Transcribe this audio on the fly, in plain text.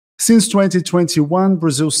Since 2021,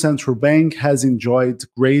 Brazil's central bank has enjoyed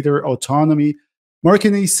greater autonomy,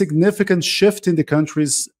 marking a significant shift in the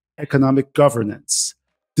country's economic governance.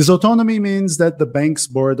 This autonomy means that the bank's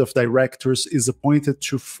board of directors is appointed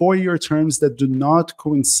to 4-year terms that do not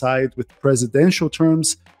coincide with presidential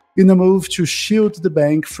terms in a move to shield the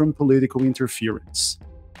bank from political interference.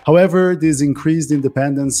 However, this increased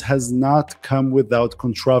independence has not come without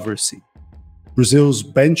controversy. Brazil's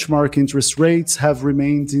benchmark interest rates have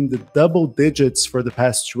remained in the double digits for the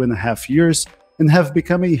past 2.5 years and have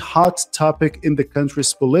become a hot topic in the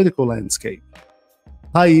country's political landscape.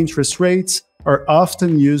 High interest rates are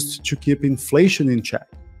often used to keep inflation in check,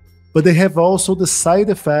 but they have also the side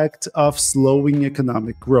effect of slowing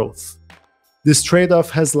economic growth. This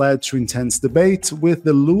trade-off has led to intense debate, with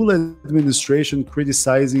the Lula administration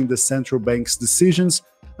criticizing the central bank's decisions,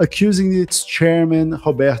 accusing its chairman,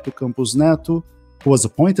 Roberto Campos Neto, who was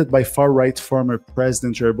appointed by far-right former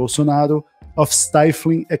President Jair Bolsonaro, of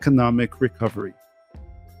stifling economic recovery.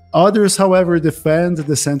 Others, however, defend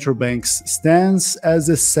the central bank's stance as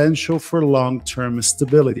essential for long-term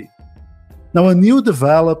stability. Now, a new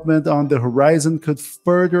development on the horizon could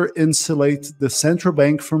further insulate the central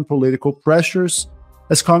bank from political pressures,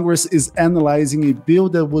 as Congress is analyzing a bill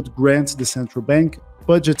that would grant the central bank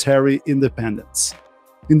budgetary independence.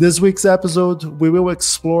 In this week's episode, we will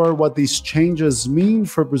explore what these changes mean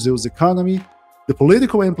for Brazil's economy, the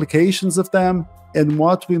political implications of them, and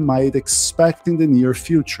what we might expect in the near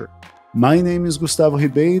future. My name is Gustavo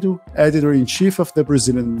Ribeiro, Editor-in-Chief of the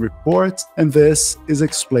Brazilian Report, and this is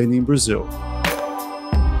Explaining Brazil.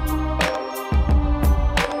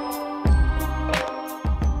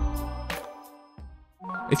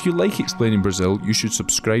 If you like Explaining Brazil, you should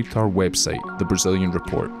subscribe to our website, The Brazilian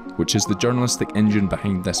Report, which is the journalistic engine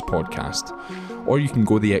behind this podcast. Or you can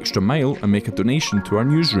go the extra mile and make a donation to our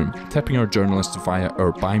newsroom, tipping our journalists via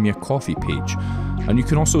our Buy Me a Coffee page. And you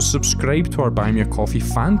can also subscribe to our Buy Me a Coffee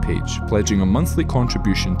fan page, pledging a monthly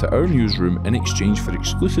contribution to our newsroom in exchange for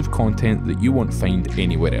exclusive content that you won't find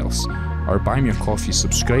anywhere else. Our Buy Me a Coffee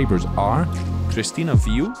subscribers are Cristina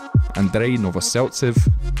Viu, Andrei Novoseltsev,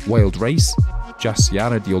 Wild Rice,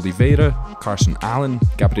 Jaciara de Oliveira, Carson Allen,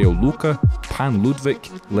 Gabriel Luca, Pan Ludwig,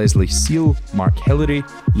 Leslie Seal, Mark Hillary,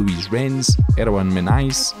 Louise Renz, Erwan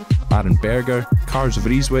Menais, Aaron Berger, Kars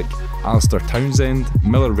Vrieswick, Alistair Townsend,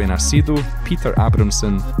 Miller Renarcido, Peter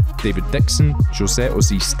Abramson, David Dixon, Jose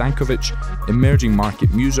Ozi Stankovic, Emerging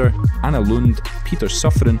Market Muser, Anna Lund, Peter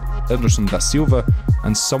Suffren, Anderson da Silva,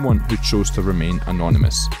 and someone who chose to remain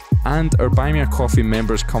anonymous. And our Buy Me a Coffee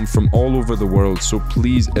members come from all over the world, so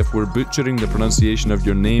please, if we're butchering the pronunciation of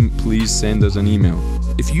your name, please send us an email.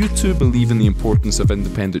 If you too believe in the importance of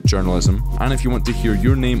independent journalism, and if you want to hear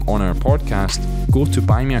your name on our podcast, go to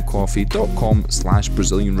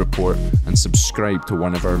buymeacoffee.com/Brazilian Report and subscribe to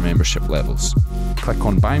one of our membership levels. Click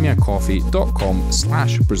on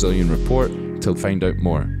buymeacoffee.com/Brazilian Report to find out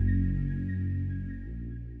more.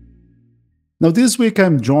 Now, this week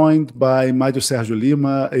I'm joined by Mário Sérgio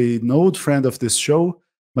Lima, an old friend of this show.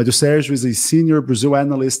 Mário Sérgio is a senior Brazil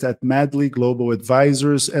analyst at Medley Global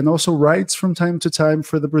Advisors and also writes from time to time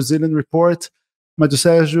for the Brazilian Report. Mário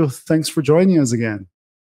Sérgio, thanks for joining us again.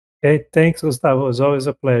 Hey, thanks, Gustavo. It's always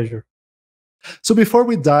a pleasure. So before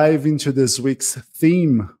we dive into this week's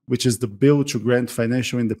theme, which is the bill to grant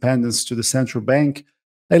financial independence to the central bank,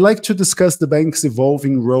 I'd like to discuss the bank's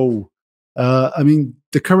evolving role.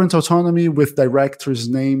 The current autonomy with directors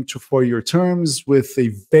named to 4-year terms with a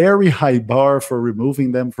very high bar for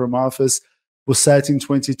removing them from office was set in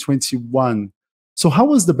 2021. So how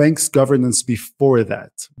was the bank's governance before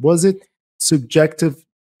that? Was it subjective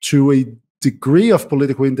to a degree of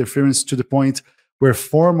political interference to the point where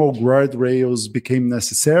formal guardrails became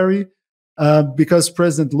necessary? Because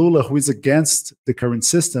President Lula, who is against the current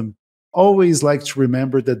system, always liked to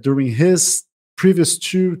remember that during his previous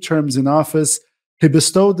 2 terms in office, he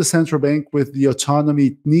bestowed the central bank with the autonomy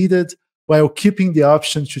it needed while keeping the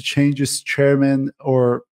option to change its chairman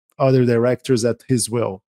or other directors at his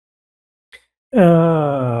will.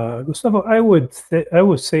 Gustavo, I would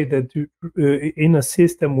say that in a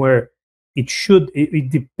system where it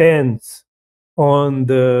depends on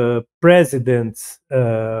the president's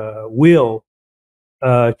will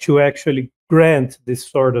to actually grant this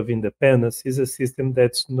sort of independence, is a system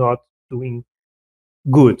that's not doing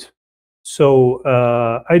good. So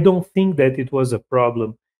I don't think that it was a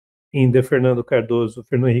problem in the Fernando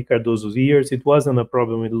Henrique Cardoso's years. It wasn't a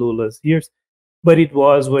problem in Lula's years, but it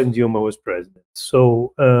was when Dilma was president.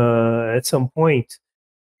 So at some point,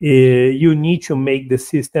 you need to make the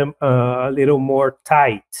system a little more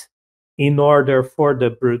tight in order for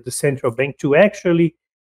the central bank to actually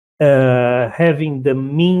having the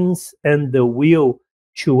means and the will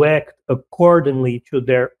to act accordingly to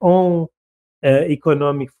their own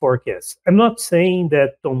economic forecasts. I'm not saying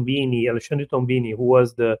that Alexandre Tombini, who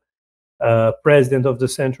was the president of the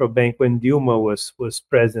central bank when Dilma was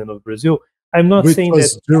president of Brazil, I'm not Which saying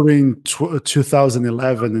was that during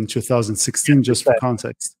 2011 and 2016, just for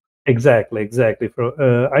context. Exactly.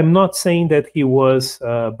 I'm not saying that he was,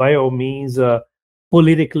 by all means, a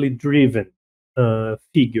politically driven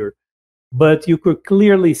figure, but you could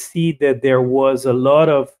clearly see that there was a lot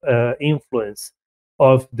of influence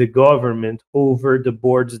of the government over the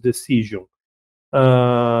board's decision,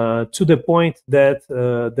 to the point that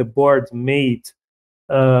the board made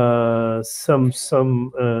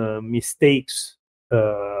some mistakes.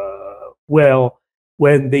 Well,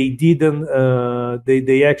 when they didn't,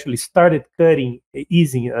 they actually started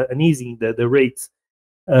easing the rates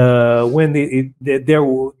when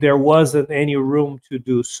there wasn't any room to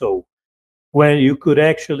do so. When you could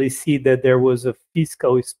actually see that there was a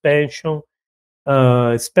fiscal expansion,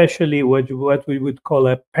 especially what we would call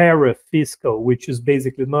a para-fiscal, which is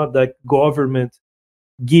basically not the government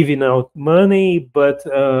giving out money, but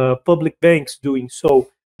public banks doing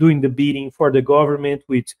the bidding for the government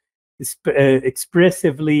with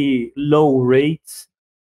expressively low rates,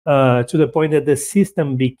 to the point that the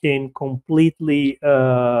system became completely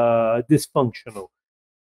dysfunctional.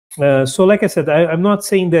 So, like I said, I'm not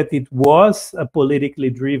saying that it was a politically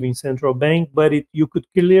driven central bank, but you could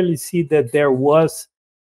clearly see that there was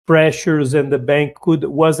pressures, and the bank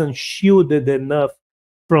wasn't shielded enough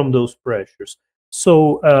from those pressures.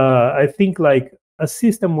 So I think like a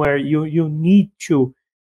system where you need to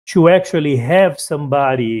actually have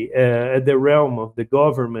somebody at the realm of the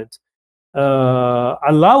government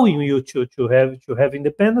allowing you to have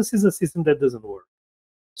independence is a system that doesn't work.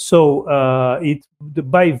 So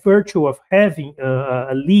by virtue of having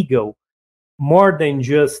a legal, more than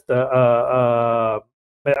just a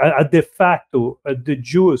de facto, de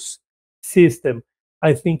jure system,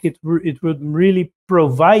 I think it would really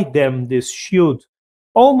provide them this shield,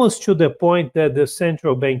 almost to the point that the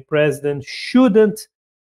central bank president shouldn't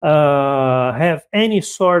have any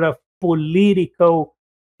sort of political.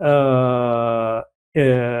 They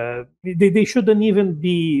shouldn't even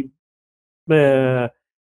be.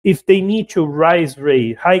 If they need to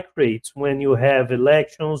hike rates when you have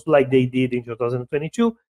elections like they did in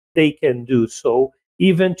 2022, they can do so,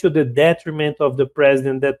 even to the detriment of the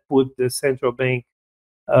president that put the central bank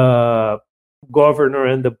governor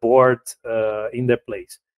and the board in their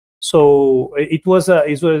place. So it was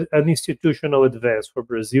an institutional advance for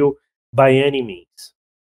Brazil by any means.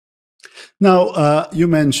 Now, you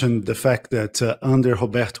mentioned the fact that under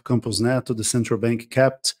Roberto Campos Neto, the central bank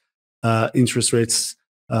kept interest rates.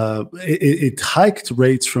 It hiked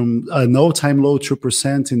rates from an all-time low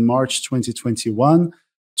 2% in March 2021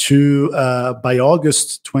 to, by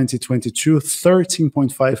August 2022,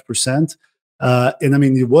 13.5%. And I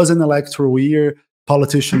mean, it was an electoral year.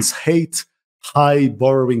 Politicians hate high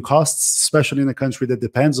borrowing costs, especially in a country that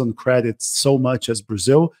depends on credit so much as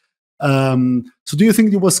Brazil. So do you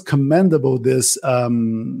think it was commendable, these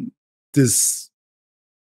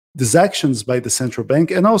actions by the central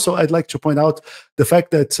bank? And also, I'd like to point out the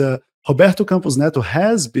fact that Roberto Campos Neto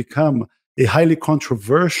has become a highly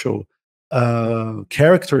controversial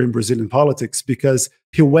character in Brazilian politics, because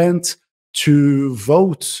he went to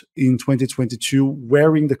vote in 2022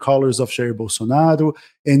 wearing the colors of Jair Bolsonaro,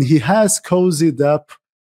 and he has cozied up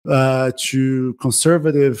to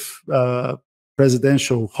conservative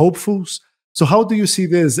presidential hopefuls. So how do you see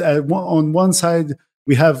this? On one side,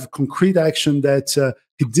 we have concrete action that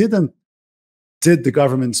he did the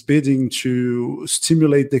government's bidding to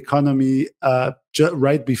stimulate the economy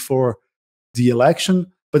right before the election,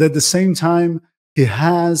 but at the same time, he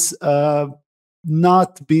has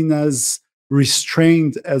not been as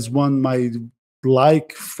restrained as one might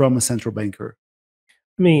like from a central banker.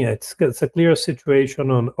 I mean, it's a clear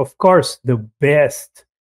situation. Of course, the best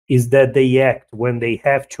is that they act when they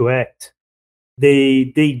have to act.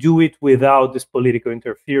 They do it without this political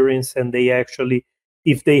interference, and they actually,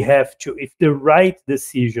 if the right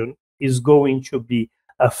decision is going to be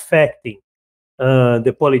affecting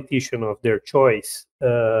the politician of their choice,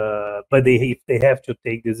 but if they have to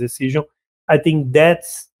take this decision, I think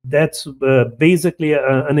that's basically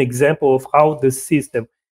an example of how the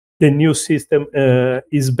new system,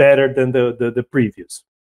 is better than the previous.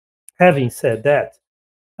 Having said that,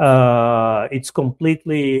 it's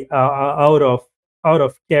completely out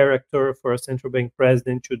of character for a central bank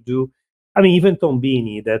president to do. I mean, even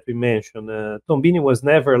Tombini that we mentioned, Tombini was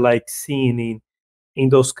never like seen in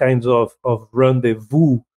those kinds of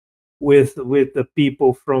rendezvous with the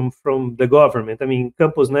people from the government. I mean,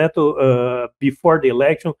 Campos Neto, before the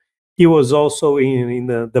election, he was also in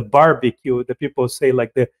the barbecue. The people say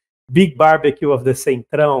like the big barbecue of the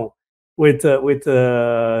Centrão with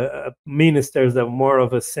ministers that are more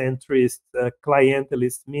of a centrist,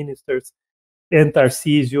 clientelist ministers, and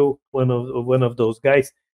Tarcísio, one of those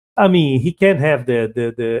guys. I mean, he can have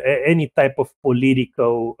any type of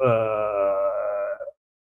political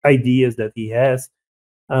ideas that he has.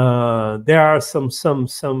 There are some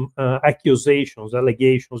accusations,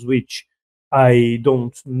 allegations, which I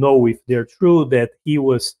don't know if they're true, that he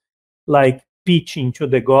was like pitching to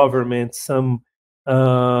the government some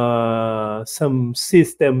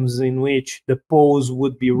systems in which the polls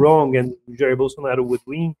would be wrong and Jair Bolsonaro would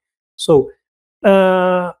win. So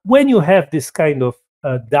when you have this kind of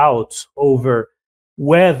doubts over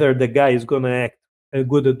whether the guy is going to act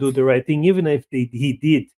good to do the right thing, even if he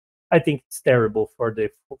did, I think it's terrible for the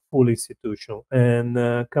full institution. And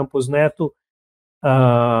Campos Neto,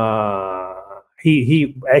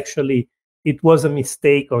 he actually, it was a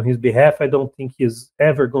mistake on his behalf. I don't think he's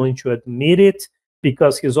ever going to admit it,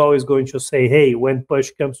 because he's always going to say, hey, when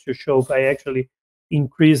push comes to shove, I actually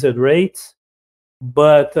increased rates.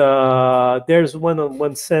 But there's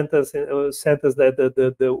one sentence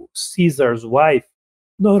that the Caesar's wife,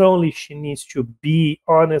 not only she needs to be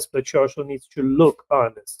honest, but she also needs to look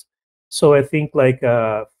honest. So I think like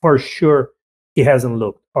for sure he hasn't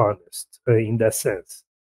looked honest in that sense.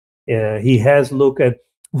 He has looked at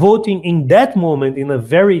voting in that moment in a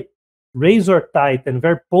very razor tight and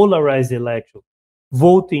very polarized election,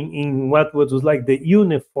 voting in what was like the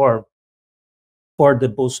uniform for the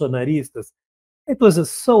Bolsonaristas. It was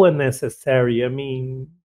so unnecessary. I mean,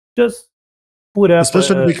 just put up,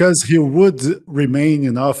 especially because he would remain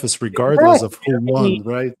in office regardless of who won,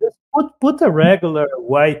 right? Just put a regular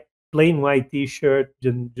plain white T-shirt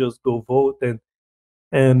and just go vote,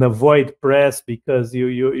 and avoid press, because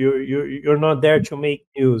you're not there to make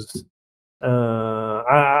news.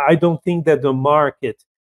 I don't think that the market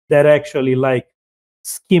that actually like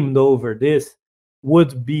skimmed over this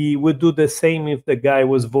would do the same if the guy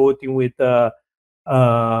was voting with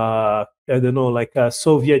I don't know, like a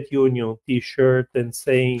Soviet Union T-shirt and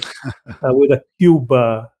saying with a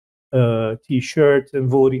Cuba T-shirt and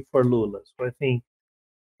voting for Lula. So I think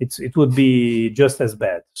it would be just as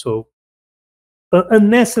bad. So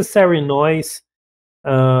unnecessary noise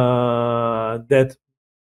that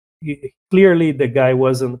clearly the guy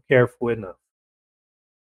wasn't careful enough.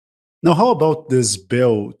 Now, how about this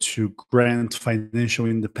bill to grant financial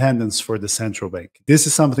independence for the central bank? This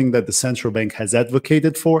is something that the central bank has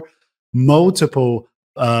advocated for. Multiple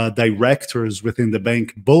directors within the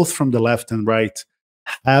bank, both from the left and right,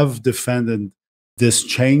 have defended this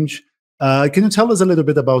change. Can you tell us a little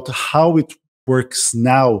bit about how it works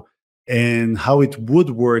now and how it would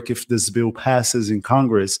work if this bill passes in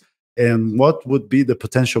Congress? And what would be the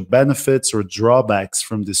potential benefits or drawbacks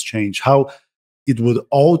from this change? How it would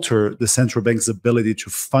alter the central bank's ability to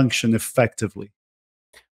function effectively?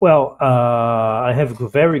 Well, I have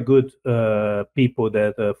very good people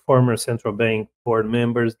that former central bank board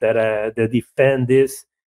members that defend this,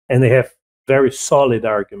 and they have very solid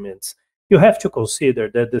arguments. You have to consider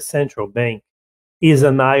that the central bank is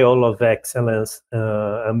an aisle of excellence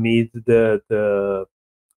amid the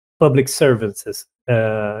public services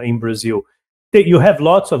in Brazil. You have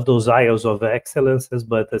lots of those aisles of excellences,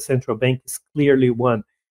 but the central bank is clearly one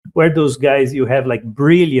where those guys, you have like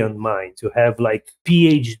brilliant minds. You have like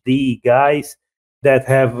PhD guys that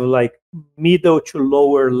have like middle to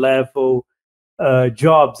lower level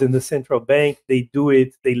jobs in the central bank. They do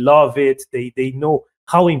it. They love it. They know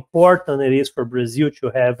how important it is for Brazil to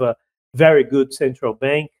have a very good central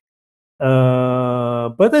bank.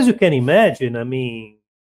 But as you can imagine, I mean,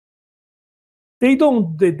 they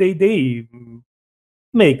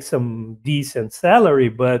make some decent salary,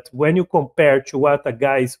 but when you compare to what a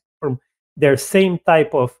guys from their same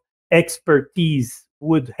type of expertise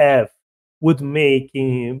would make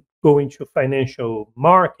in going to financial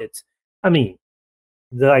markets, I mean,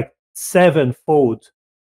 like sevenfold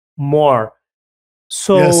more.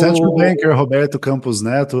 So yeah, central banker Roberto Campos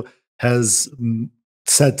Neto has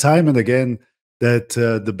said time and again that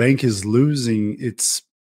the bank is losing its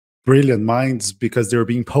brilliant minds because they're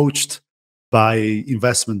being poached by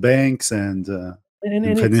investment banks and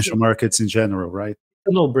financial markets in general, right?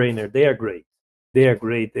 A no-brainer. They are great. They are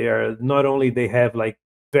great. They are not only they have like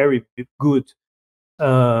very good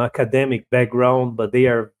academic background, but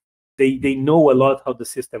they know a lot how the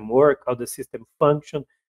system work, how the system function.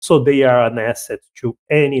 So they are an asset to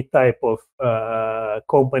any type of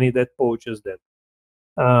company that poaches them.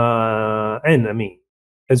 And I mean,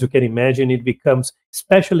 as you can imagine, it becomes,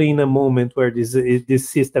 especially in a moment where this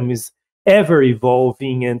system is ever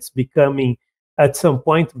evolving and it's becoming, at some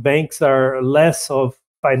point, banks are less of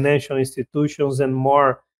financial institutions and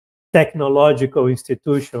more technological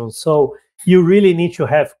institutions. So you really need to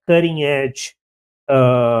have cutting edge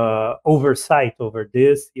oversight over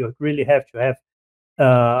this. You really have to have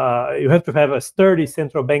a sturdy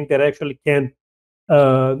central bank that actually can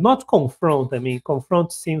not confront. I mean,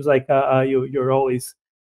 confront seems like you're always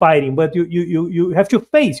fighting, but you have to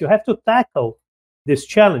face, you have to tackle this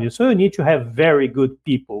challenge. So you need to have very good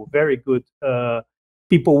people, very good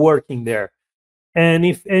people working there. And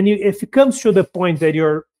if it comes to the point that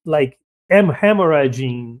you're like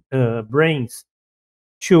hemorrhaging brains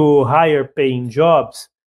to higher paying jobs,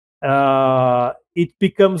 it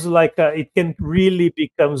becomes like it can really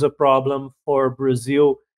becomes a problem for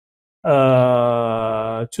Brazil,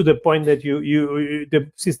 to the point that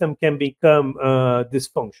the system can become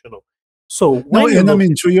dysfunctional. So No, when and I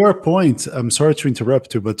mean, to your point, I'm sorry to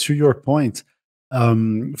interrupt you, but to your point,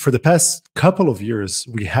 for the past couple of years,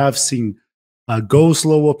 we have seen go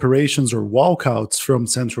slow operations or walkouts from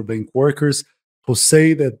central bank workers who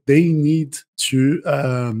say that they need to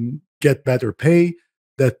get better pay,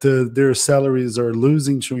 that their salaries are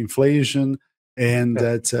losing to inflation, and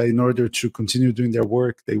that in order to continue doing their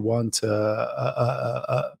work, they want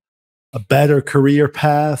a better career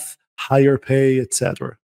path, higher pay,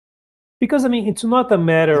 etc. because I mean, it's not a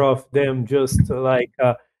matter of them just like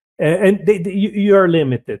and you are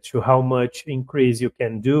limited to how much increase you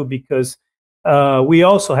can do, because we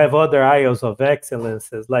also have other aisles of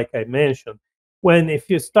excellences, like I mentioned. When if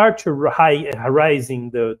you start to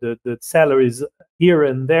rising the salaries here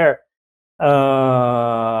and there,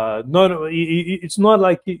 it's not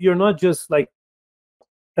like you're not just like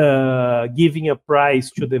giving a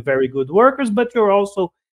prize to the very good workers, but you're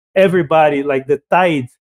also everybody, like the tide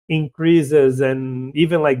increases, and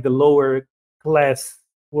even like the lower class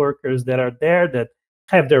workers that are there that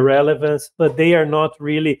have their relevance, but they are not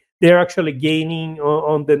really, they're actually gaining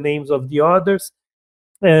on the names of the others,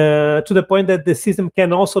 to the point that the system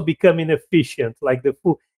can also become inefficient, like the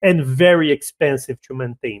full, and very expensive to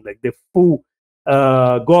maintain, like the full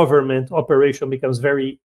government operation becomes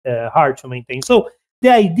very hard to maintain. So the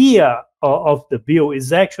idea of the bill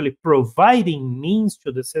is actually providing means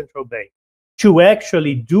to the central bank to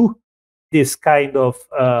actually do this kind of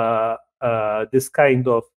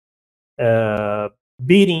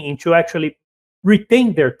bidding, and to actually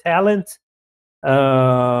retain their talent,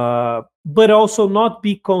 but also not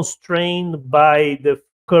be constrained by the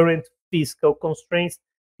current fiscal constraints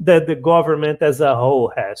that the government as a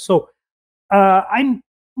whole has. So I'm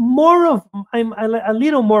a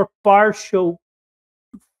little more partial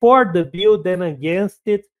for the bill than against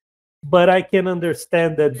it, but I can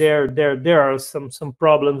understand that there are some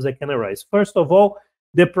problems that can arise. First of all,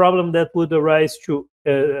 the problem that would arise to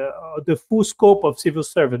the full scope of civil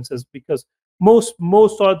servants, is because most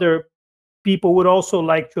other people would also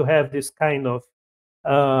like to have this kind of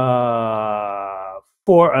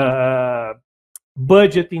for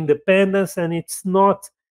budget independence, and it's not.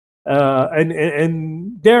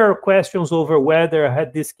 And there are questions over whether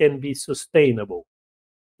this can be sustainable.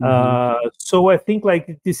 So I think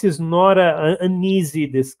like this is not an easy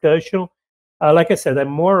discussion. Like I said,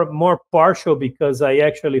 I'm more partial, because I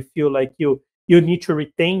actually feel like you need to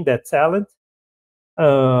retain that talent.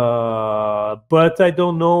 But I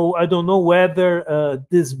don't know whether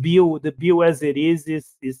the bill as it is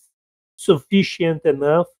sufficient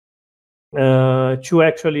enough to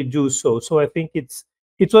actually do so. So I think it's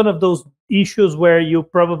one of those issues where you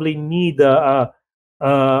probably need a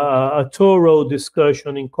thorough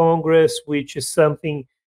discussion in Congress, which is something,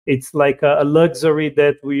 it's like a luxury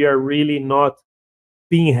that we are really not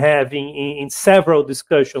being having in several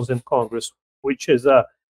discussions in Congress, which is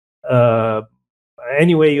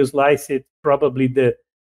anyway you slice it, probably the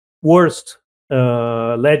worst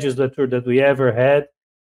legislature that we ever had.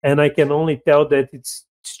 And I can only tell that it's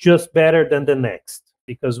just better than the next,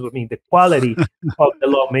 because I mean the quality of the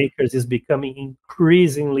lawmakers is becoming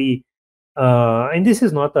increasingly and this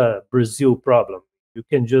is not a Brazil problem. You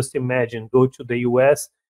can just imagine, go to the US,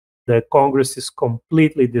 the Congress is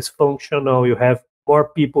completely dysfunctional. You have more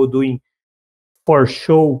people doing for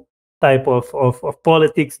show type of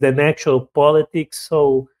politics than actual politics.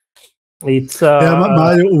 So it's yeah,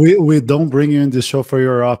 Mario, we don't bring you in the show for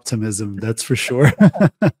your optimism, that's for sure.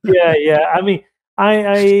 yeah. I mean,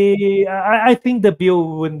 I think the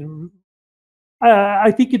bill would. I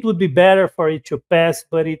think it would be better for it to pass,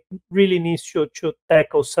 but it really needs to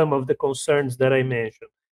tackle some of the concerns that I mentioned.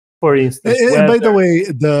 for instance. And by the way,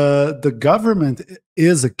 the government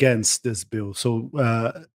is against this bill. So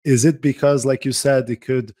is it because, like you said, it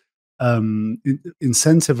could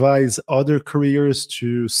incentivize other careers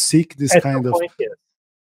to seek this At kind some of? point,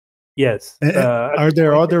 yes. Are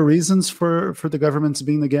there other reasons for the government's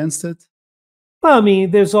being against it? Well, I mean,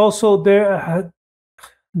 there's also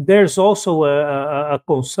a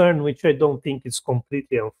concern which I don't think is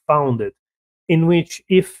completely unfounded, in which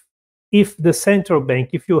if the central bank,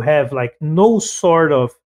 if you have like no sort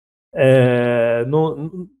of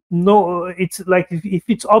no, it's like if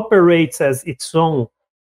it operates as its own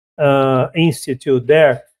institute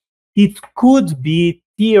there, it could be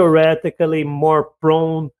theoretically more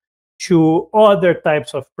prone to other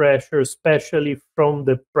types of pressure, especially from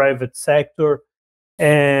the private sector.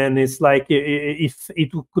 And it's like if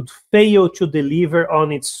it could fail to deliver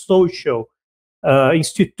on its social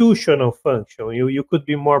institutional function, you could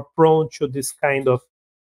be more prone to this kind of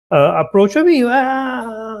approach. I mean,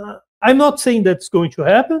 I'm not saying that's going to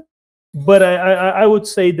happen, but I would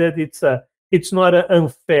say that it's not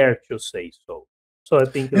unfair to say so. So I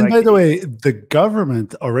think, And like, by the way, the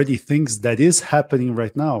government already thinks that is happening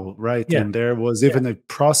right now, right? Yeah. And there was even a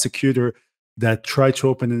prosecutor that tried to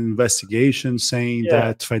open an investigation saying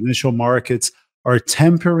that financial markets are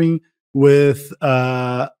tampering with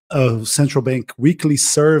a central bank weekly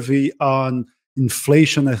survey on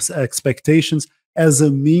inflation expectations as a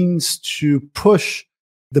means to push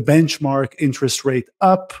the benchmark interest rate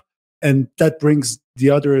up. And that brings the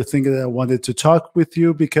other thing that I wanted to talk with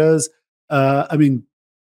you, because I mean,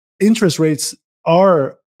 interest rates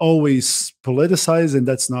are always politicized, and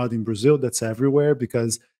that's not in Brazil, that's everywhere,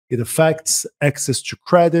 because it affects access to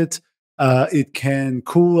credit. It can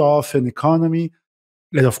cool off an economy.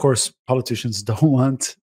 And of course, politicians don't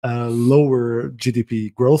want lower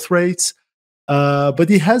GDP growth rates. But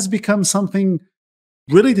it has become something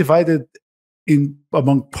really divided in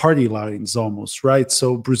among party lines almost, right?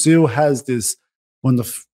 So Brazil has this one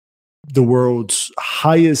of the world's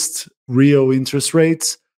highest real interest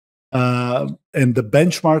rates. And the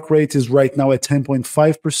benchmark rate is right now at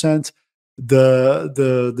 10.5%.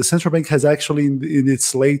 The central bank has actually, in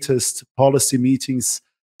its latest policy meetings,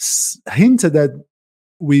 hinted that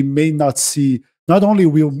we may not see, not only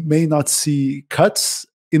we may not see cuts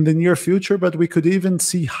in the near future, but we could even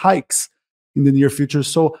see hikes in the near future.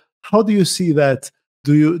 So how do you see that?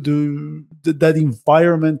 That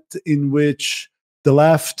environment in which the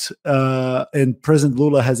left and President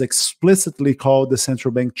Lula has explicitly called the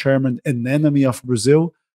central bank chairman an enemy of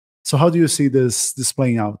Brazil? So how do you see this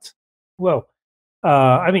playing out? Well,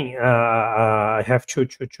 I mean, I have to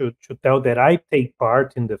tell that I take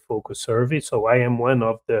part in the focus survey, so I am one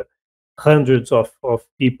of the hundreds of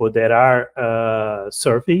people that are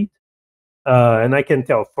surveyed, and I can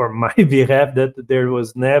tell for my behalf that there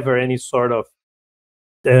was never any sort of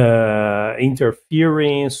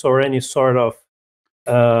interference or any sort of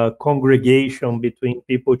congregation between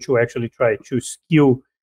people to actually try to skew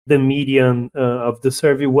the median of the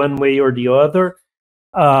survey one way or the other.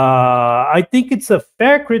 I think it's a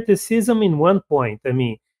fair criticism in one point. I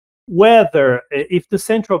mean, whether if the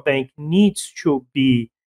central bank needs to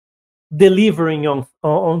be delivering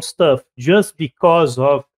on stuff just because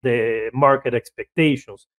of the market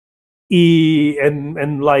expectations,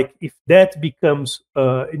 and like if that becomes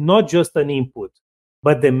not just an input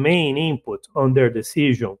but the main input on their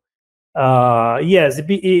decision, yes,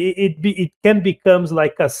 it can becomes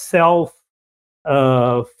like a self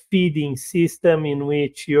feeding system in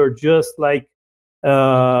which you're just like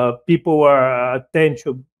people are tend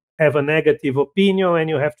to have a negative opinion and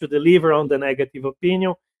you have to deliver on the negative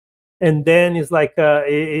opinion, and then it's like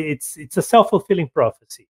it's a self-fulfilling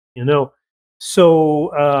prophecy, you know. So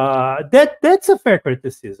that's a fair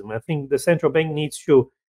criticism. I think the central bank needs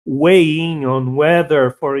to weigh in on whether,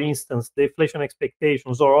 for instance, the inflation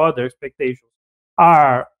expectations or other expectations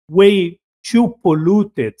are way too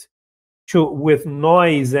polluted with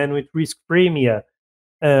noise and with risk premia,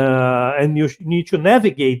 and you need to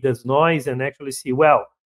navigate this noise and actually see, well,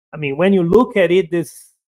 I mean, when you look at it,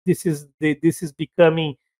 this is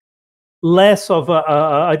becoming less of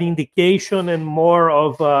an indication and more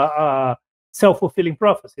of a self-fulfilling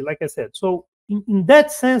prophecy, like I said. So in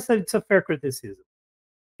that sense, it's a fair criticism.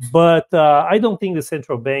 But I don't think the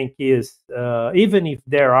central bank is, even if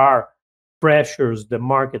there are pressures, the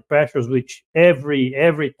market pressures, which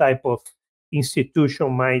every type of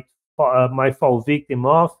institution might fall victim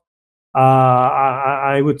of.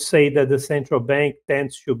 I would say that the central bank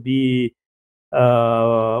tends to be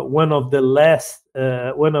one of the last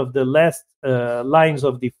lines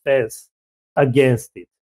of defense against it.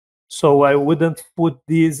 So I wouldn't put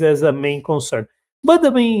this as a main concern. But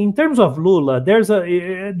I mean, in terms of Lula, there's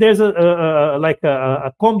like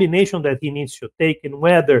a combination that he needs to take in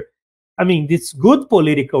whether, I mean, this good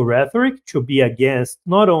political rhetoric to be against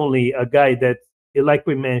not only a guy that, like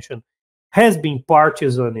we mentioned, has been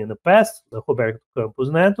partisan in the past, Roberto Campos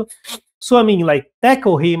Neto. So I mean, like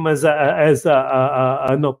tackle him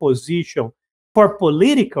an opposition for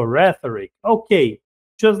political rhetoric. Okay,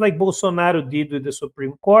 just like Bolsonaro did with the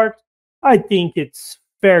Supreme Court, I think it's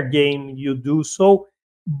fair game you do so,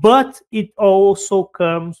 but it also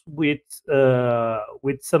comes with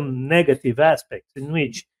some negative aspects in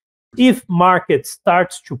which if market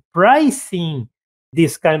starts to price in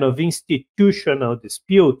this kind of institutional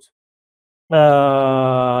dispute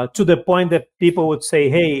to the point that people would say,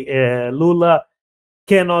 hey, Lula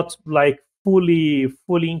cannot like fully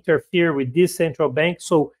interfere with this central bank.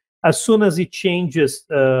 So as soon as he changes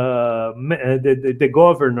the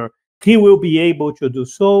governor, he will be able to do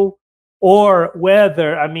so, or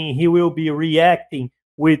whether, I mean, he will be reacting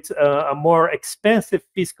with a more expensive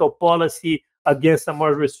fiscal policy against a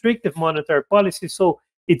more restrictive monetary policy. So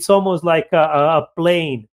it's almost like a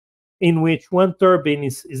plane in which one turbine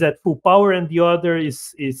is at full power and the other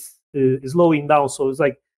is slowing down. So it's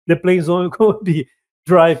like the plane's only going to be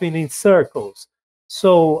driving in circles.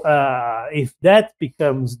 So if that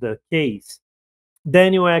becomes the case,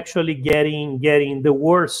 then you're actually getting the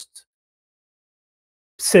worst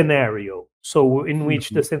scenario. So in which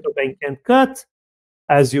the central bank can cut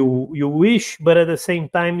as you wish, but at the same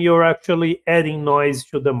time you're actually adding noise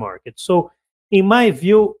to the market. So in my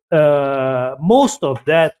view, most of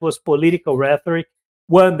that was political rhetoric,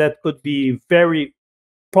 one that could be very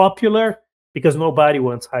popular because nobody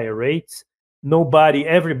wants higher rates.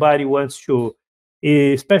 Everybody wants to,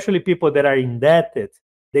 especially people that are indebted,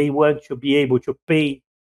 they want to be able to pay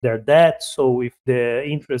their debt. So if the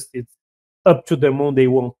interest is up to the moon, they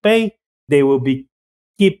won't pay. They will be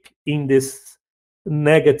keep in this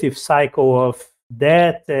negative cycle of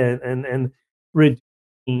debt and reducing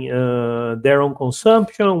their own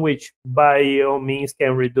consumption, which by all means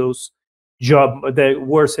can reduce the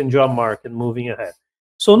worsen job market moving ahead.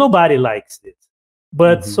 So nobody likes this,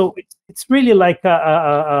 but so it's really like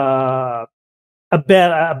a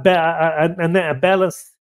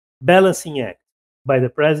balancing act by the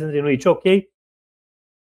president in which, okay,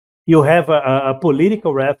 you have a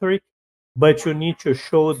political rhetoric, but you need to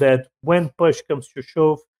show that when push comes to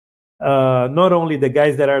shove, not only the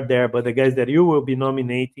guys that are there, but the guys that you will be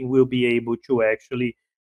nominating will be able to actually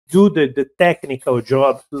do the technical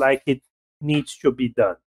job like it needs to be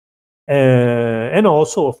done. And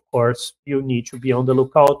also, of course, you need to be on the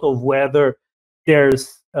lookout of whether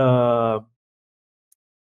there's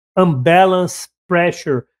unbalanced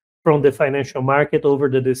pressure from the financial market over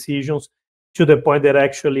the decisions to the point that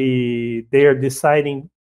actually they are deciding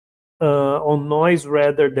on noise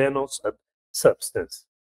rather than on substance.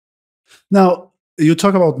 Now, you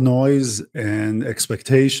talk about noise and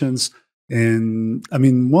expectations. And I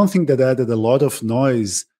mean, one thing that added a lot of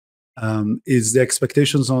noise is the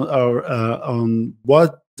expectations on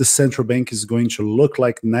what the central bank is going to look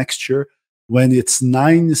like next year when its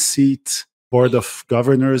 9-seat board of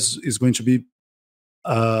governors is going to be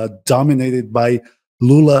dominated by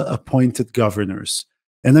Lula-appointed governors.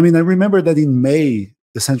 And I mean, I remember that in May,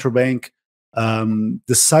 the central bank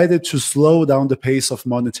decided to slow down the pace of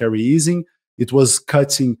monetary easing. It was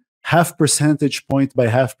cutting half percentage point by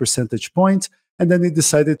half percentage point, and then it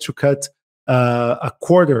decided to cut a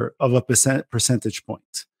quarter of a percentage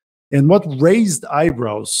point. And what raised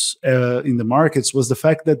eyebrows in the markets was the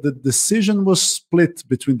fact that the decision was split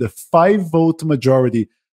between the 5-vote majority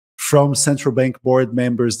from central bank board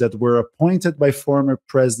members that were appointed by former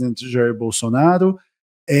President Jair Bolsonaro,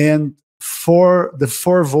 and for the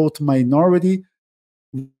 4-vote minority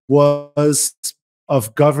was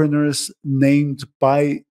of governors named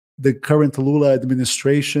by the current Lula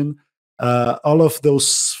administration. All of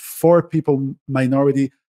those 4 people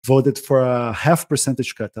minority voted for a half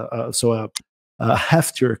percentage cut, so a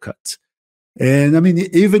heftier cut. And I mean,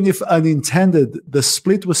 even if unintended, the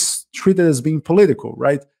split was treated as being political,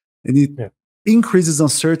 right? And it increases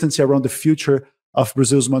uncertainty around the future of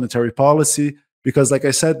Brazil's monetary policy, because like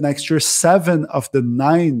I said, next year, 7 of the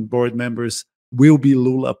 9 board members will be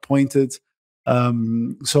Lula appointed.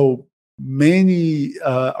 So many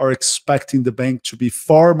are expecting the bank to be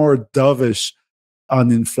far more dovish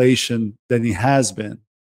on inflation than it has been.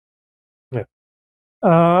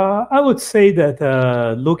 I would say that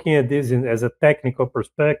looking at this as a technical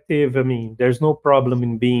perspective, I mean, there's no problem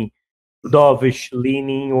in being dovish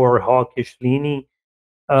leaning or hawkish leaning.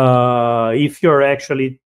 If you're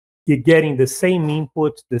actually getting the same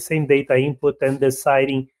input, the same data input, and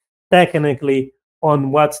deciding technically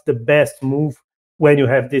on what's the best move when you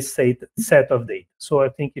have this set of data. So I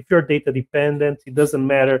think if you're data dependent, it doesn't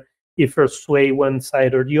matter if you're sway one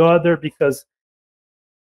side or the other, because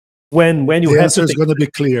when you the have answer to is going to be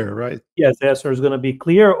clear, right? yes, the answer is going to be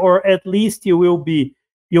clear, or at least you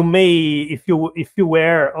may, if you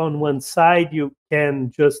err on one side, you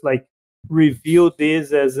can just like review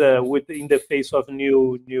this as in the face of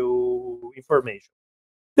new information.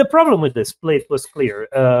 The problem with the split was clear.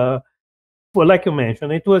 Well, like you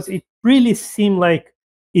mentioned, it really seemed like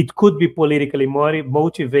it could be politically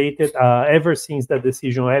motivated. Ever since that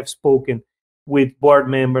decision, I've spoken with board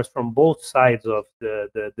members from both sides of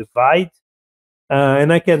the divide.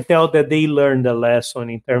 And I can tell that they learned a lesson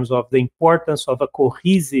in terms of the importance of a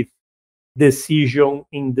cohesive decision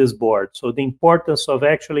in this board. So the importance of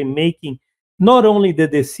actually making not only the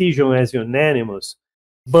decision as unanimous,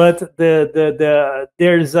 but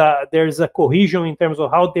there's a cohesion in terms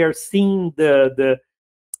of how they're seeing the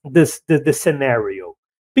scenario.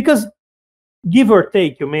 Because give or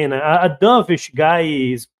take, you mean a dovish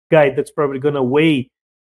guy that's probably going to weigh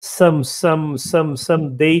some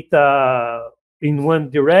data in one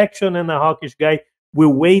direction, and a hawkish guy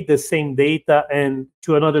will weigh the same data and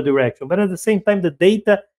to another direction. But at the same time, the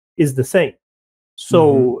data is the same.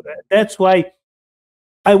 So that's why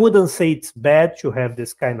I wouldn't say it's bad to have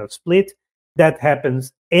this kind of split. That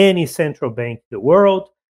happens any central bank in the world.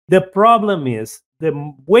 The problem is the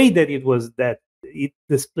way that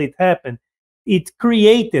the split happened. It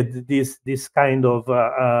created this kind of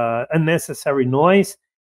unnecessary noise.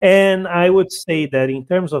 And I would say that in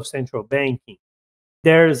terms of central banking,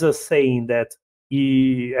 there's a saying that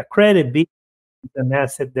a credibility is an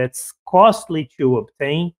asset that's costly to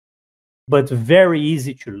obtain, but very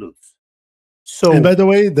easy to lose. So, and by the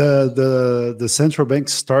way, the central bank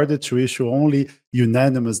started to issue only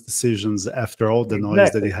unanimous decisions after all the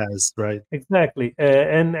noise that it has, right? Exactly,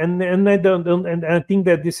 and I don't, and I think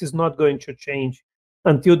that this is not going to change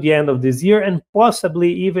until the end of this year, and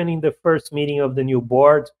possibly even in the first meeting of the new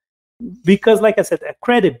board, because, like I said,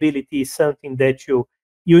 credibility is something that you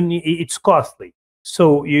need. It's costly,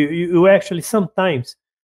 so you actually sometimes,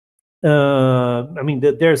 I mean,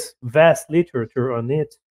 there's vast literature on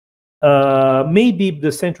it. Maybe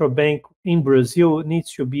the central bank in Brazil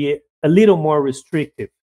needs to be a little more restrictive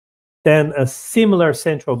than a similar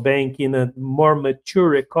central bank in a more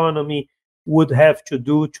mature economy would have to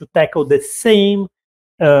do to tackle the same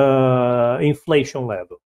inflation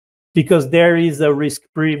level, because there is a risk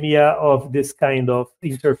premium of this kind of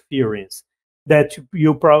interference that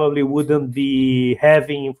you probably wouldn't be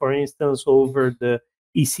having, for instance, over the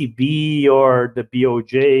ECB or the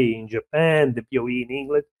BOJ in Japan, the BOE in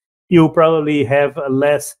England. You probably have a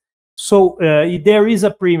less. So there is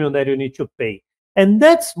a premium that you need to pay. And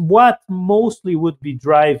that's what mostly would be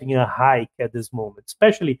driving a hike at this moment.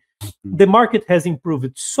 Especially the market has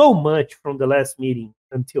improved so much from the last meeting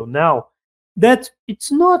until now that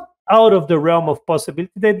it's not out of the realm of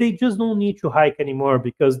possibility that they just don't need to hike anymore,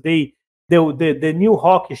 because the new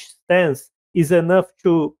hawkish stance is enough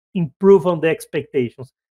to improve on the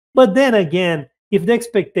expectations. But then again, if the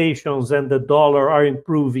expectations and the dollar are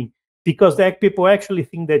improving because people actually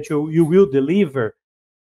think that you will deliver,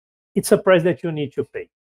 it's a price that you need to pay.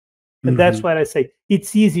 And that's why I say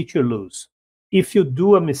it's easy to lose. If you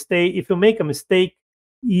do a mistake, if you make a mistake,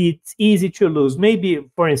 it's easy to lose. Maybe,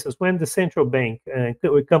 for instance, when the central bank,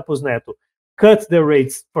 Campos Neto, cut the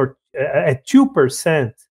rates at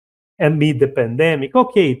 2% amid the pandemic.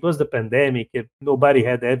 Okay, it was the pandemic. Nobody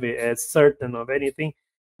had ever certain of anything.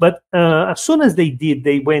 But as soon as they did,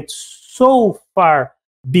 they went so far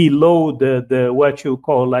below the what you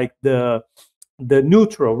call like the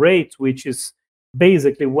neutral rate, which is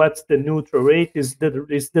basically what's the neutral rate is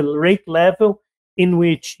the rate level in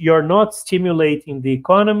which you're not stimulating the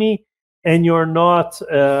economy and you're not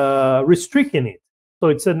restricting it. So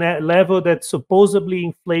it's a level that supposedly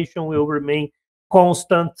inflation will remain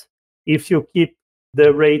constant if you keep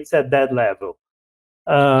the rates at that level.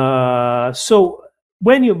 So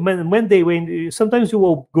sometimes you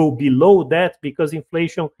will go below that because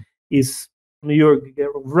inflation is, you're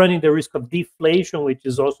running the risk of deflation, which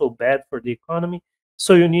is also bad for the economy.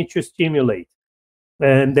 So you need to stimulate,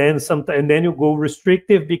 and then you go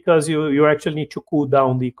restrictive because you actually need to cool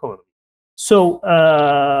down the economy. So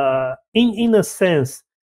in a sense,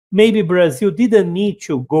 maybe Brazil didn't need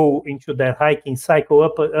to go into that hiking cycle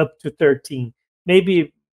up to 13.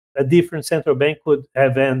 Maybe a different central bank could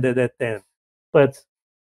have ended at 10. But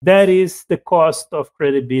that is the cost of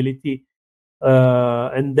credibility.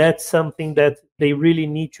 And that's something that they really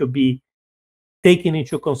need to be taken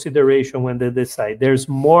into consideration when they decide. There's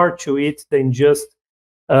more to it than just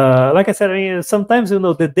like I said, I mean, sometimes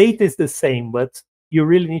the data is the same, but you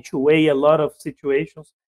really need to weigh a lot of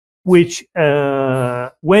situations. Which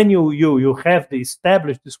when you have the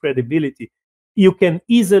established this credibility, you can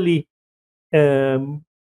easily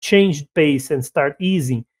change pace and start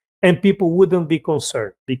easing, and people wouldn't be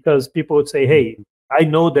concerned because people would say, "Hey, I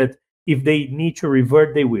know that if they need to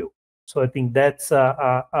revert, they will." So I think that's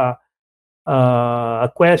a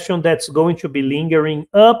question that's going to be lingering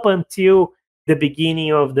up until the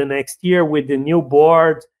beginning of the next year with the new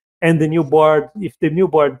board. And the new board, if the new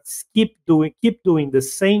board keep doing the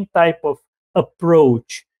same type of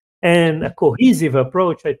approach and a cohesive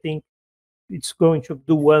approach, I think it's going to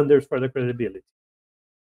do wonders for the credibility.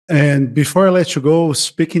 And before I let you go,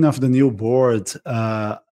 speaking of the new board,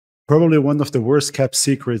 probably one of the worst kept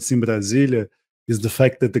secrets in Brasilia is the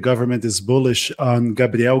fact that the government is bullish on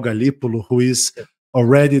Gabriel Galípolo, who is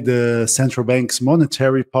already the central bank's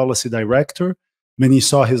monetary policy director. Many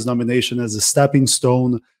saw his nomination as a stepping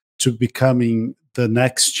stone to becoming the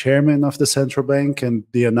next chairman of the central bank, and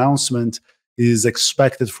the announcement is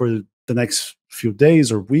expected for the next few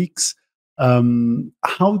days or weeks.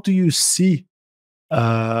 How do you see,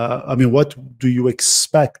 I mean, what do you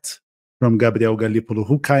expect from Gabriel Galípolo?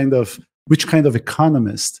 Which kind of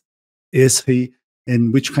economist is he,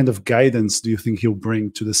 and which kind of guidance do you think he'll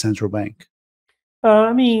bring to the central bank?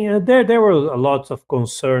 I mean, there were lots of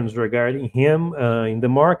concerns regarding him in the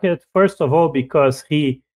market. First of all, because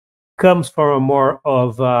he comes from a more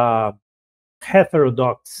of a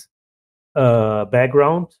heterodox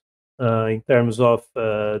background in terms of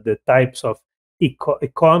the types of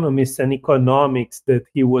economists and economics that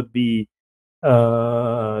he would be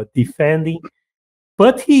defending.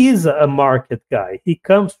 But he is a market guy. He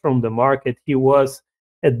comes from the market. He was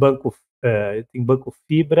at Banco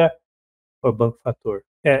Fibra or Banco Fator.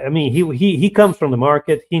 I mean, he comes from the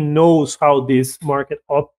market. He knows how this market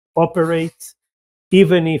operates.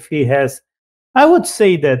 Even if he has, I would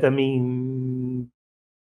say that, I mean,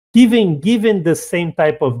 given the same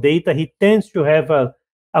type of data, he tends to have a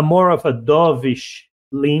more of a dovish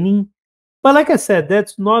leaning. But like I said,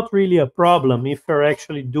 that's not really a problem if you're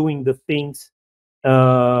actually doing the things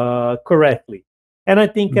correctly. And I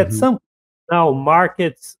think at some point now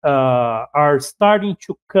markets are starting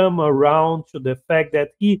to come around to the fact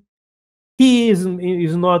that he is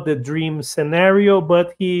not the dream scenario,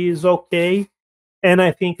 but he is okay. And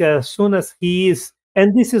I think as soon as he is,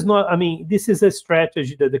 and this is not, I mean, this is a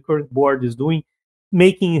strategy that the current board is doing,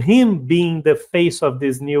 making him being the face of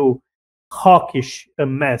this new hawkish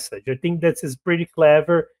message. I think that is pretty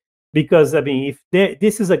clever because, I mean, if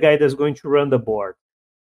this is a guy that's going to run the board,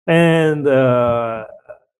 and not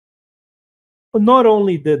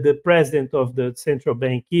only the president of the central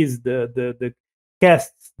bank is the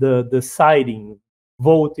casts the deciding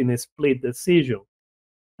vote in a split decision,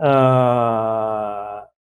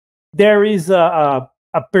 there is a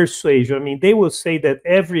persuasion. I mean, they will say that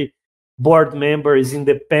every board member is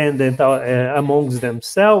independent amongst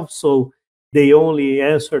themselves, so they only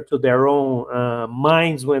answer to their own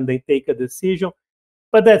minds when they take a decision.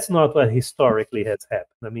 But that's not what historically has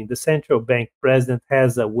happened. I mean, the central bank president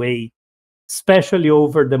has a way, especially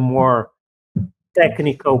over the more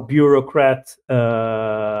technical bureaucrat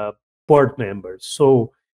board members.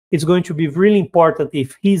 So it's going to be really important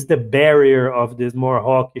if he's the barrier of this more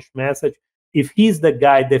hawkish message, if he's the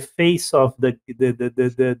guy, the face of the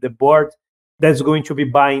board, that's going to be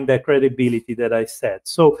buying the credibility that I said.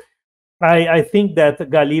 So I think that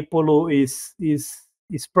Galípolo is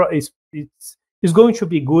going to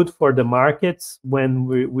be good for the markets when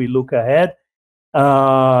we look ahead.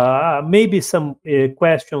 Maybe some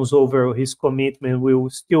questions over his commitment will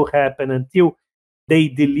still happen until they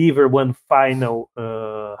deliver one final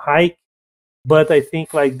hike. But I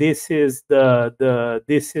think like he is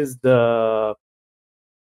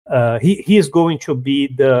going to be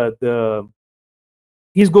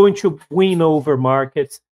he's going to win over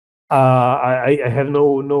markets. I have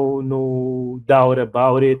no doubt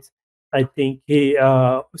about it. I think he,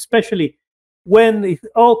 especially when it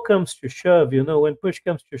all comes to shove, when push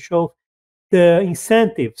comes to shove, the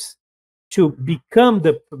incentives to become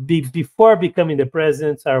before becoming the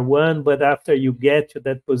president are one, but after you get to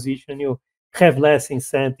that position, you have less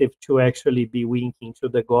incentive to actually be winking to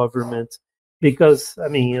the government, because, I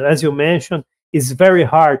mean, as you mentioned, it's very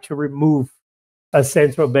hard to remove a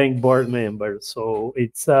central bank board member. So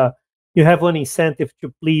it's you have one incentive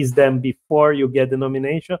to please them before you get the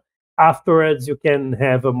nomination. Afterwards, you can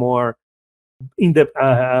have a more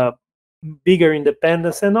bigger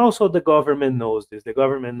independence, and also the government knows this. The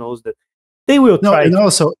government knows that they will try. And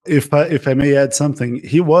also, if I may add something,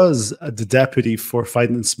 he was the deputy for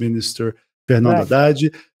finance minister Fernando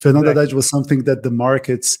Haddad. Fernando Exactly. Haddad was something that the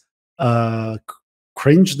markets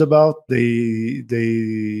cringed about. They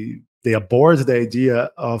abhorred the idea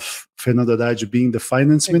of Fernando Haddad being the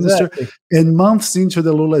finance minister. And months into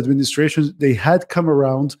the Lula administration, they had come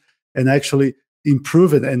around and actually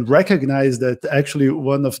improve it and recognize that actually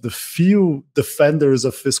one of the few defenders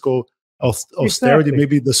of fiscal austerity,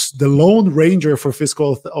 maybe the lone ranger for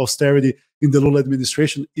fiscal austerity in the Lula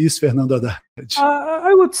administration is Fernando Haddad.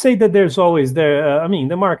 I would say that there's always I mean,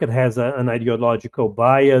 the market has an ideological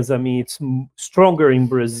bias. I mean, it's stronger in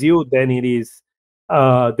Brazil than it is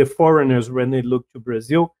the foreigners when they look to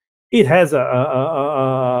Brazil. It has an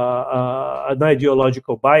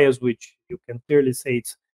ideological bias, which you can clearly say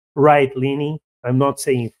it's right-leaning. I'm not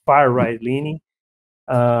saying far right-leaning,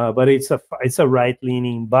 but it's a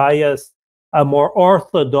right-leaning bias, a more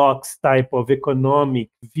orthodox type of economic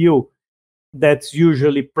view that's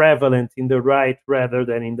usually prevalent in the right rather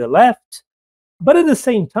than in the left. But at the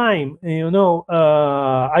same time,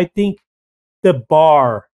 I think the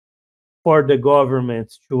bar for the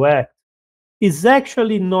governments to act is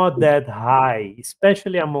actually not that high,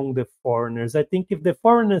 especially among the foreigners. I think if the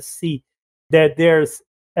foreigners see that there's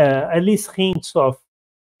at least hints of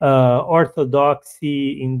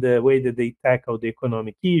orthodoxy in the way that they tackle the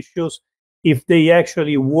economic issues, if they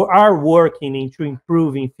actually are working into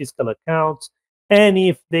improving fiscal accounts, and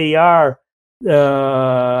if they are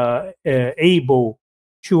able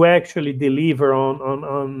to actually deliver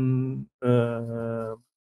on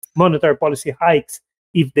monetary policy hikes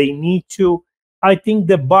if they need to, I think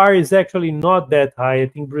the bar is actually not that high. I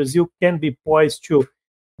think Brazil can be poised to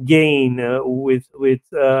gain with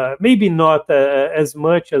maybe not as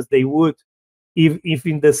much as they would if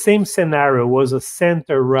in the same scenario was a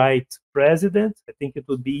center-right president. I think it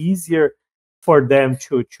would be easier for them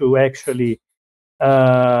to actually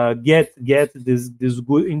get this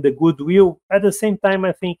good in the goodwill. At the same time,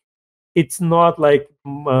 I think it's not like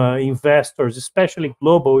investors, especially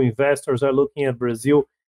global investors, are looking at Brazil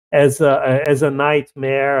as a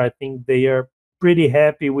nightmare. I think they are pretty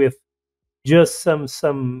happy with just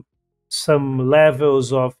some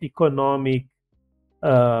levels of economic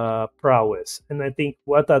prowess. And I think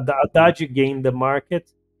what Haddad gained the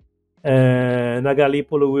market,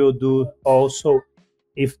 Nagalipolo will do also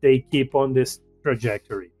if they keep on this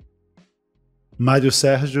trajectory. Mário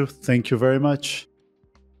Sérgio, thank you very much.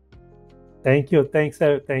 Thank you. Thanks.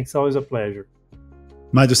 Always a pleasure.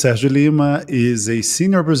 Mário Sérgio Lima is a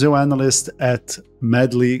senior Brazil analyst at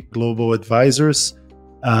Medley Global Advisors.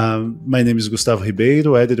 My name is Gustavo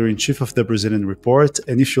Ribeiro, editor-in-chief of the Brazilian Report.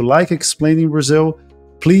 And if you like explaining Brazil,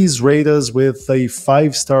 please rate us with a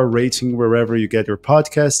 5-star rating wherever you get your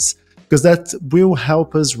podcasts, because that will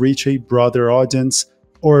help us reach a broader audience.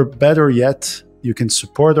 Or better yet, you can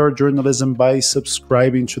support our journalism by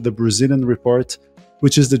subscribing to the Brazilian Report,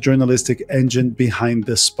 which is the journalistic engine behind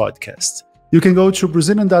this podcast. You can go to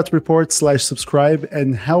Brazilian.report/subscribe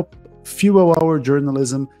and help fuel our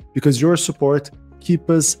journalism, because your support keeps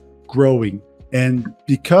us growing. And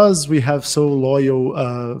because we have so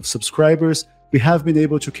loyal subscribers, we have been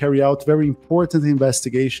able to carry out very important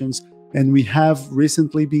investigations, and we have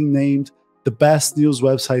recently been named the best news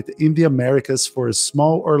website in the Americas for a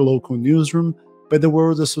small or local newsroom by the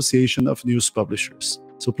World Association of News Publishers.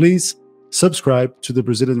 So please subscribe to the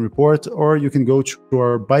Brazilian Report, or you can go to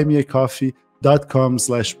our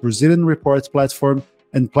buymeacoffee.com/Brazilian Report platform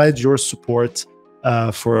and pledge your support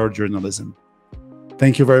for our journalism.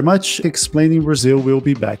 Thank you very much. Explaining Brazil will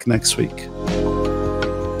be back next week.